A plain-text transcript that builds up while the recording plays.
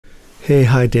Hey,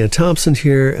 hi, Dan Thompson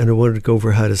here, and I wanted to go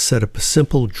over how to set up a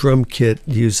simple drum kit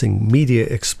using Media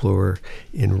Explorer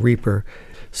in Reaper.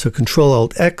 So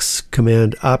Control-Alt-X,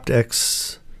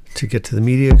 Command-Opt-X to get to the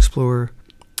Media Explorer.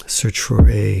 Search for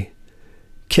a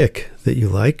kick that you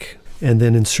like, and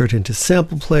then insert into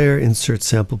Sample Player, insert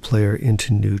Sample Player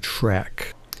into New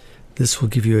Track. This will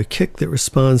give you a kick that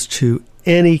responds to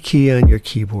any key on your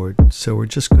keyboard. So we're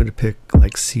just going to pick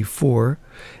like C4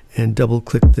 and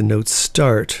double-click the note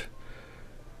Start.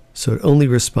 So it only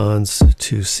responds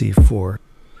to C4.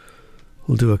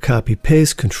 We'll do a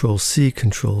copy-paste, Control-C,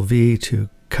 Control-V to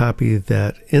copy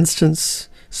that instance.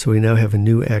 So we now have a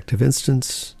new active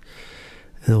instance.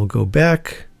 And we'll go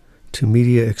back to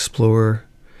Media Explorer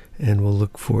and we'll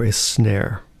look for a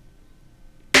snare.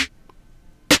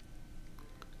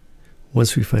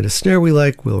 Once we find a snare we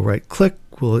like, we'll right-click,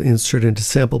 we'll insert into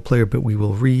Sample Player, but we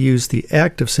will reuse the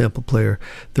active Sample Player,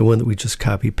 the one that we just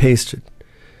copy-pasted.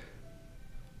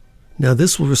 Now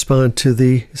this will respond to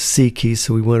the C key,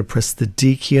 so we want to press the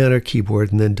D key on our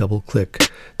keyboard and then double-click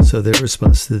so that it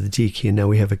responds to the D key, and now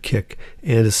we have a kick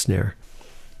and a snare.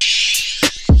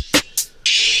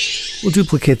 We'll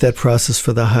duplicate that process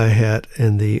for the hi-hat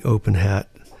and the open hat,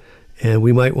 and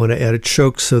we might want to add a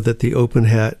choke so that the open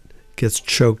hat gets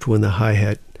choked when the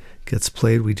hi-hat gets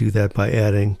played. We do that by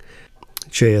adding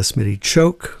JS MIDI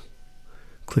choke,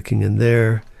 clicking in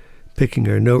there, picking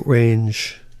our note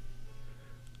range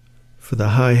for the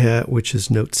hi-hat, which is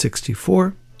note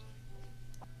 64,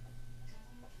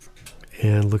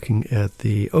 and looking at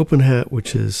the open hat,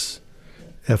 which is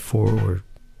F4 or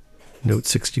note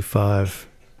 65.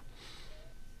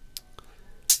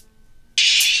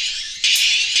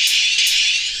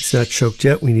 It's not choked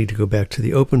yet. We need to go back to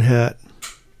the open hat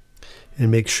and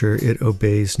make sure it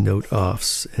obeys note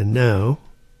offs. And now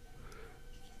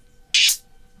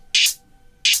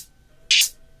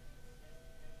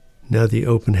the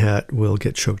open hat will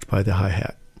get choked by the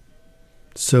hi-hat.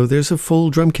 So there's a full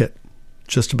drum kit,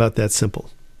 just about that simple.